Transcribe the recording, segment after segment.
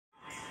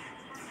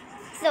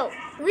So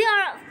we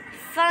are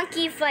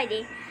Funky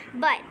Friday,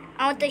 but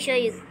I want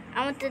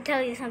to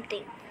tell you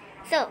something.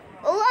 So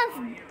a lot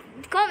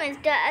of comments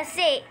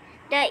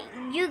that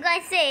you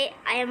guys say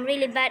I am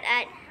really bad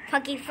at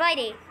Funky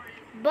Friday,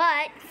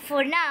 but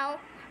for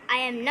now I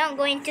am not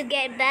going to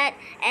get bad,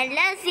 and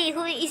let's see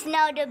who is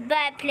now the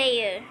bad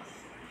player.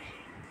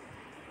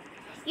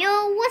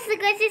 Yo, what's the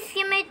guys? It's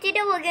Kimmy.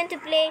 Today we're going to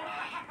play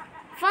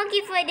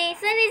Funky Friday.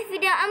 So in this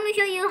video, I'm gonna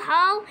show you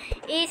how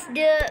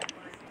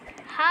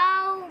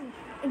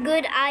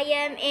good I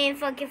am in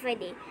Funky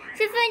Friday.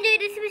 So if you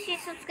enjoyed this,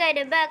 please subscribe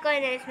and back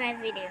on this my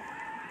video.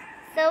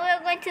 So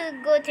we're going to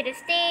go to the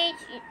stage.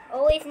 You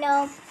always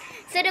know.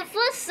 So the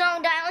first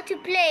song that I want to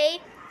play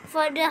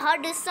for the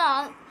hardest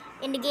song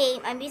in the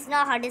game, it's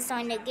not hardest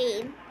song in the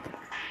game,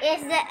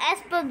 is the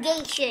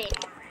Expurgation.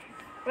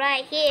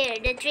 Right here,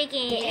 the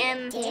tricky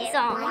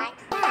song.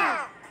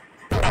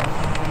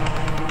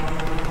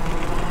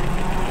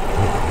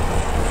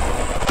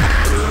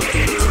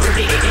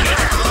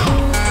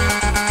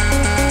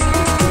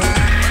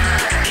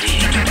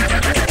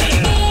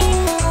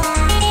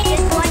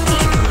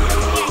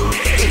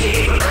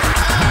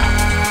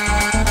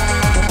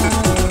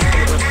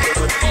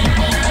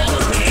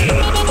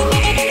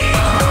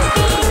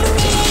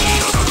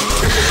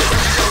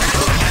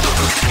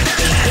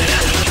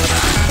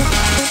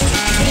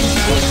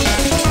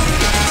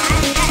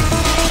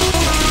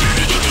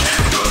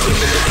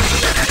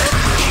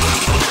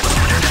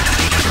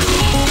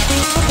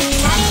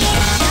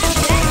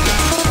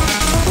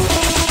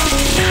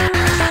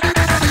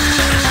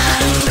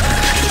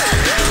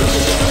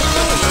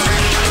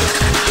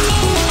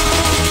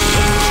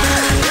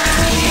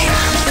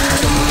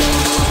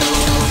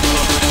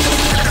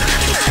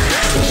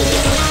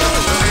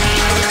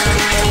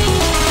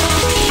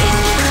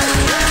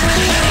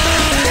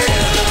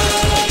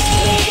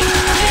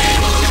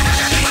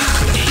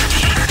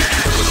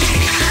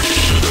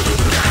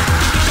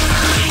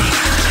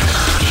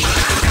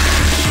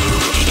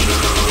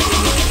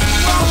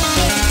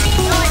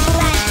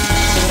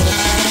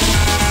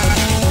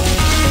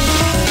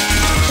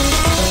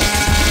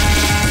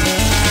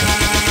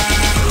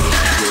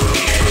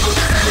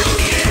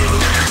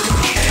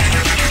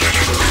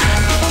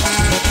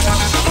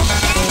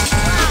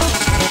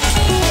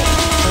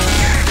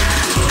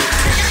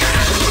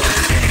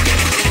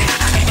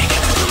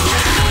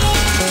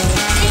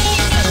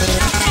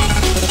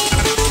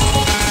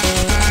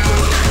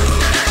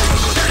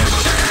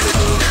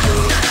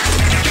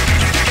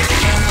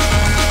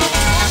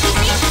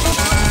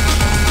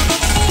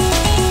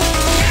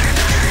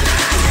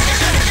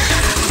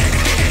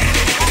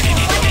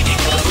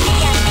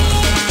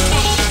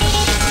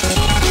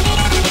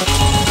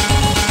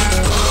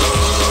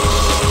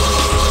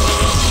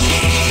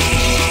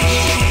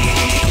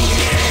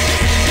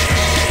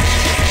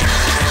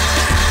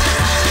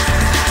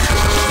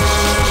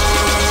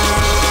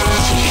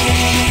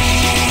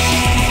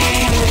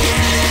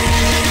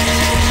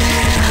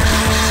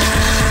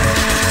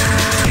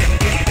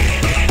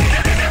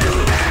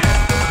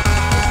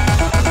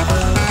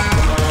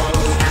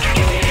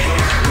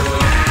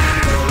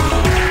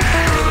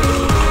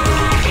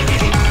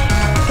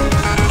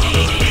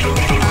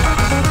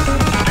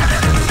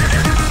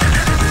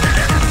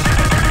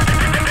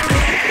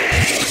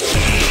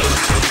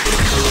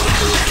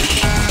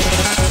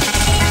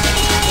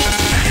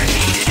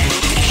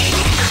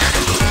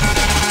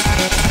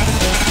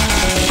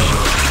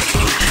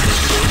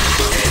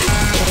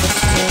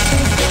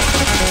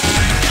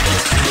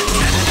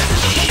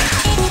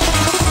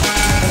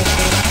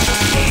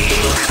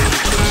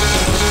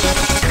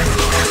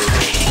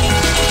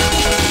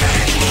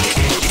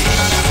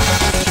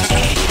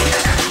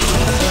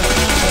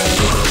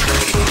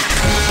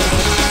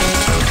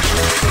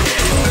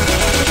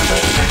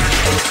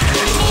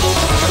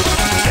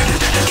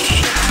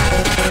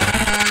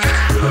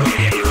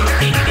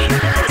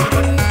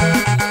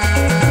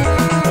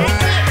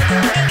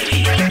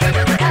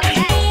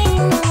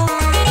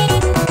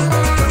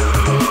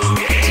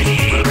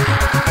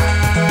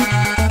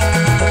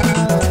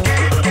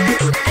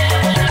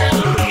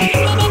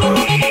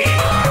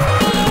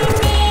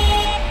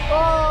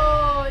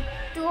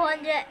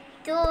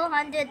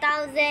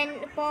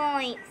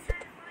 Points.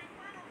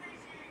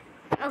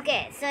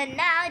 Okay, so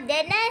now the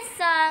next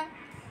song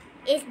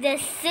is the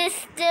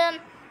System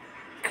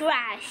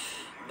Crash.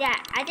 Yeah,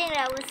 I think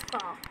that was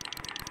called.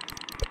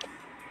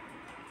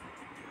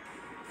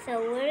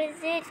 So where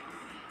is it?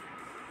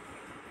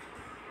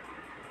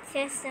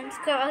 System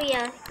Crash. Oh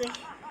yeah,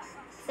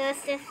 so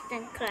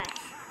System Crash.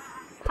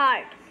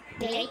 Hard.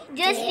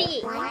 Just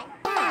see.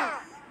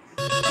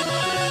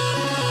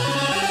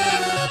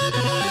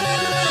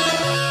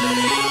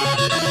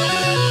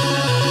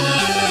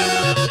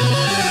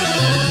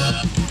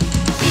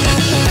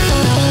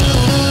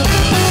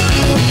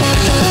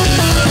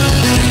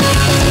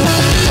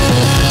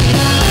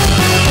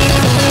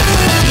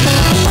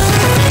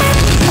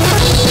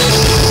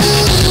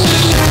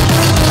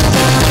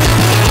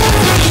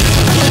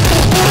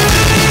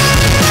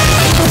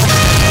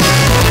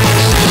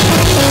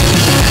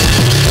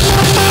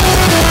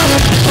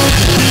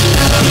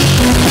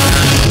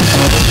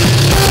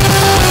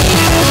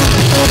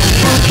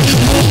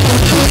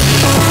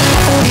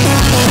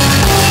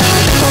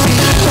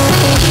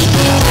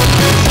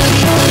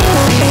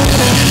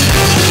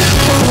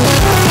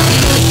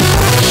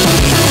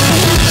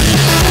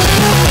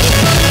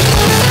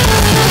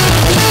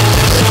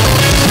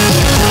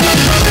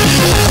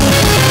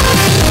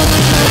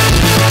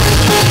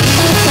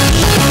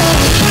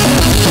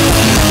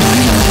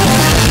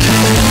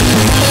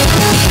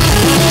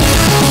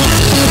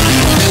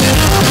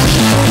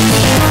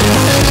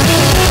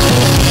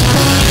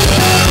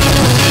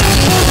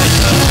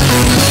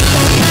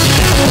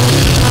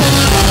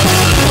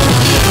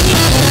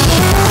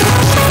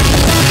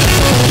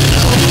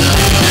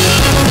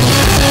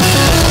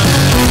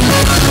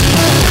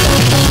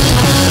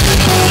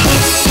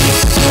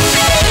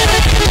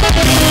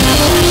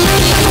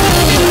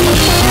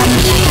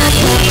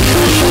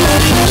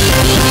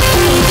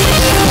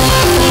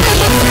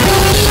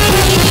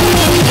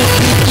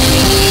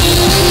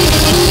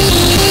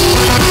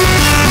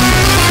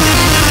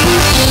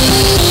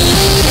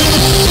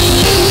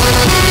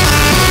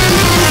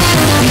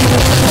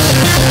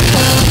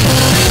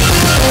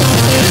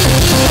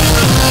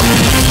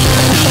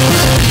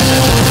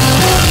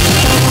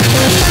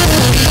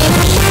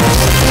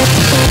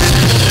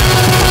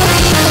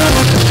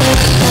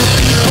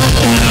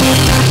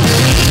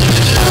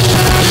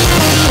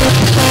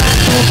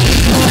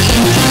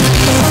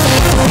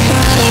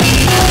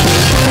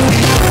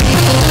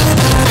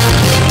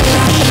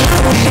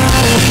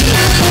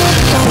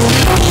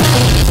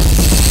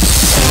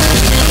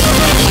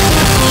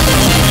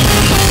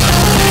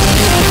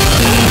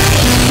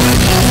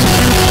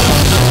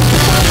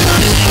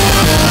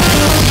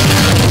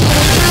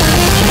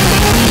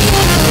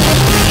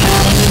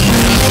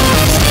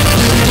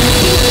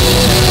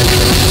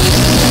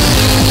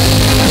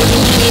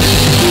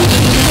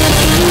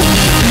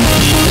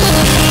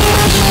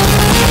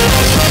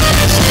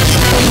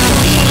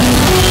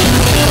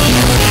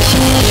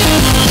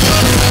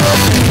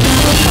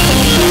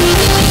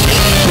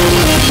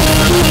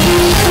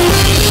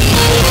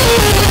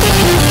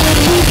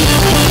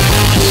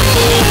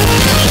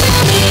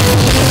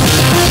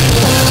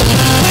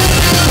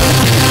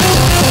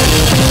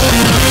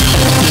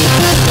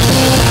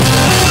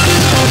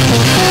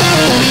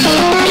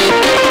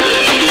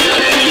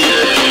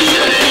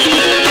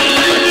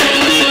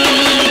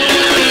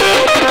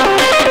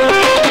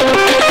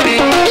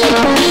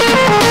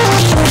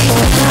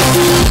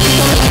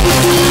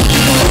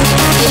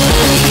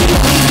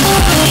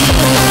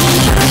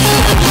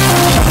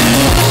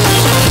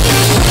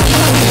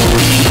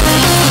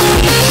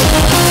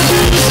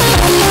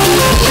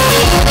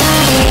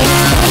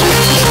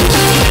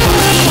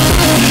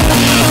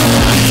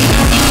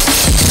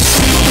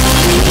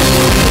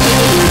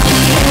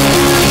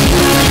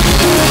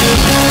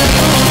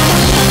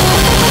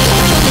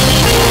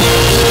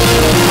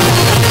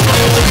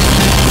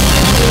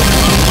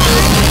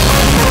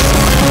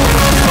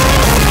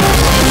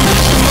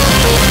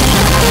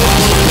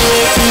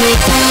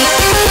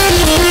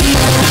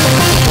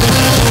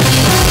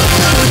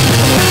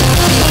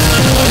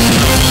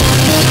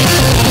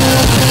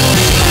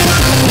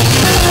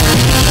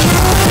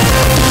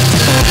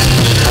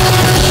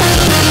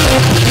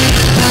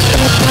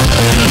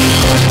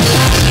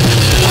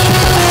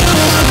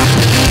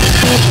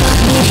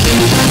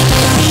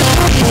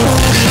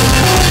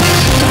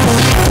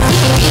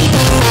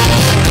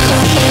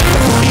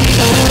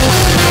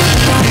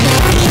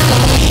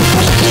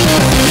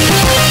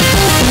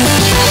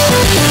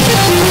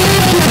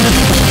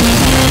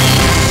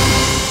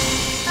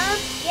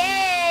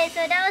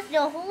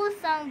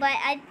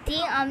 I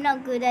think I'm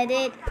not good at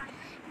it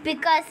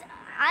because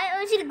I'm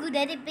actually good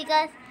at it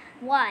because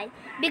why?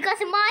 Because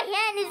my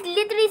hand is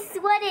literally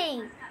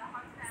sweating.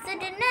 So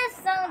the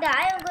next song that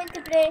I am going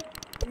to play,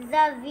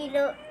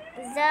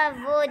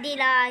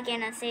 Zavodila,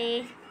 can I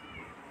say?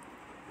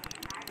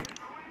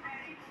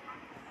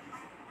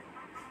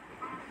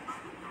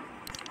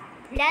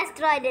 Let's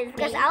try this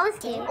because I was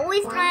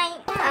always trying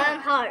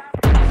hard.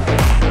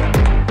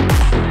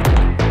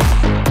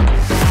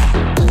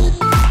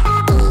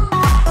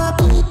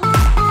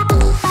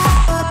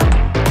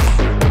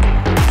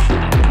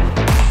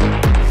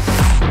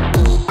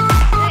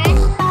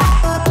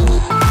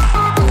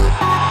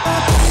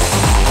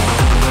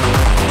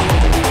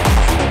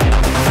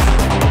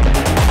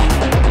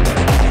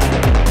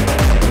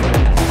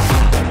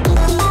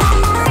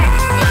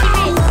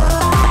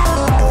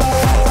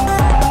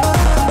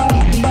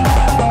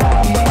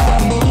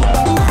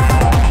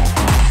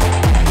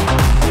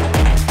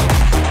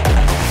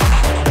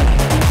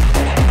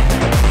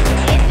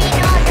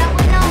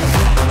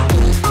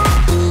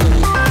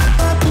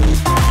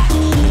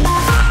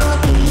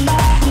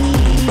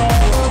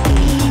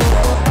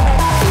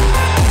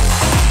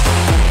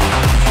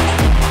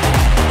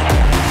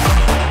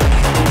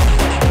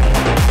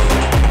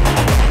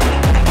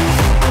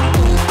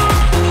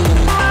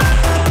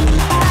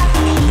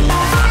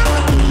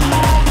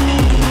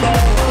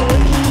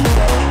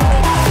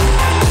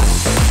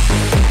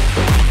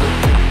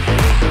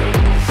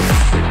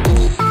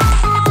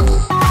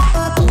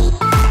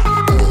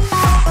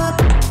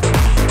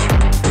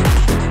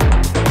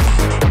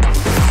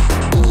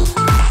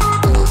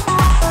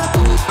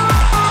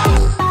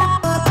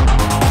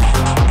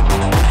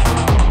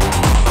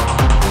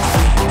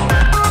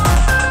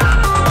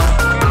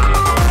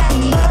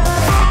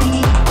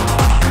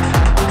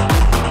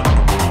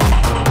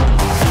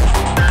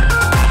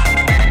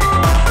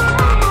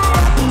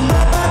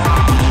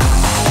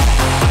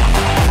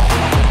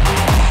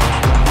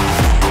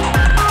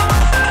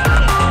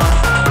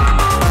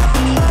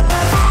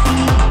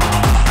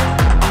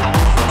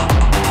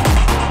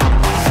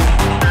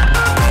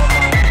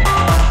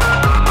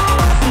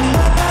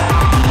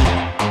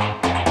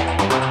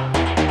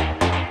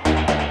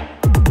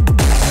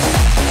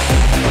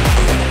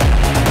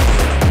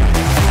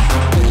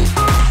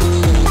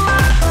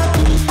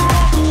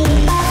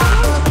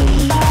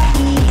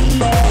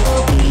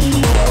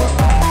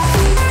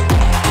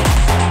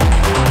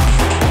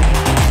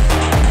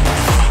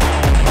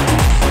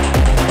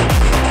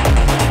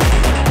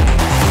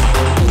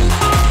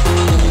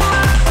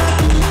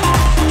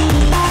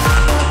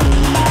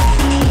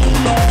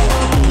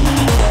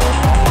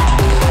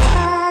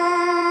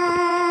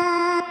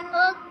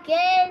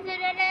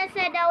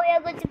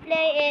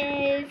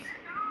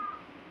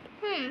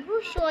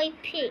 Who should I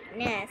pick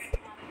next?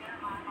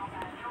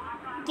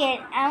 Okay,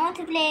 I want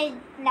to play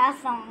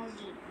last song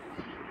only.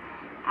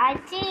 I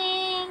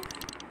think.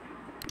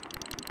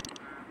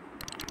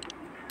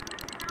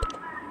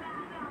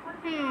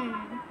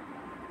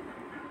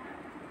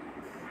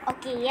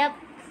 Okay, yep.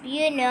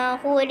 You know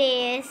who it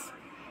is.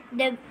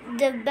 The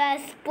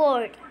best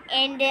sport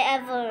in the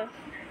ever.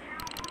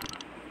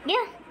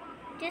 Yeah,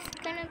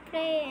 just gonna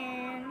play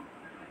and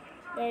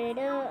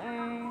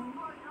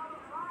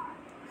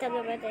talk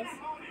about this.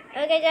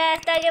 Okay guys,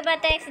 talk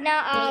about this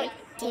now out.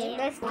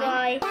 Let's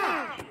try. 3,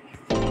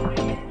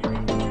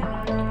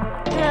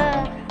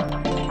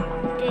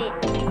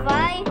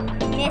 5,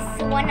 miss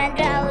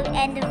 100, I'll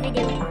end the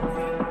video.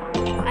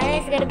 I know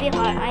it's gonna be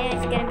hard. I know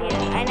it's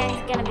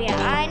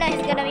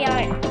gonna be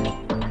hard.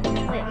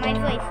 Wait, my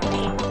voice.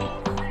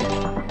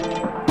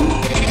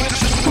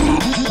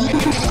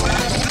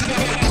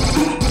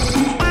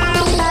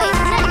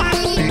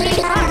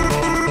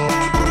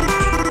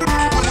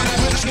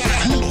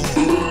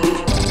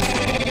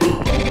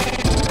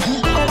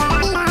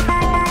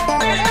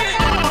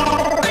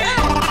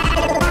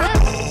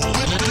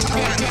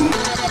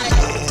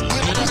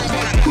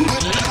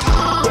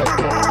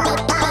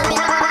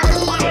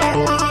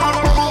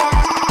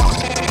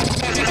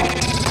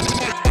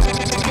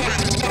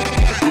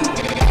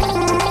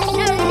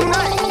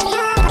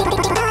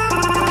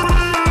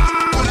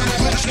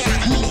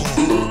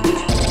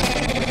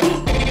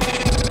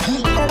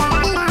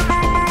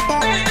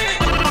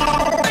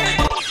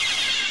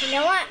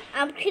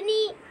 Okay.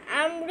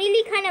 I'm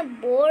really kind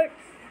of bored.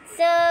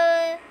 So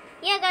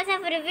yeah guys,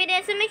 that's for the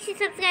video. So make sure you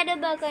subscribe to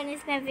the bell and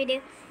this my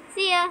video.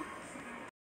 See ya.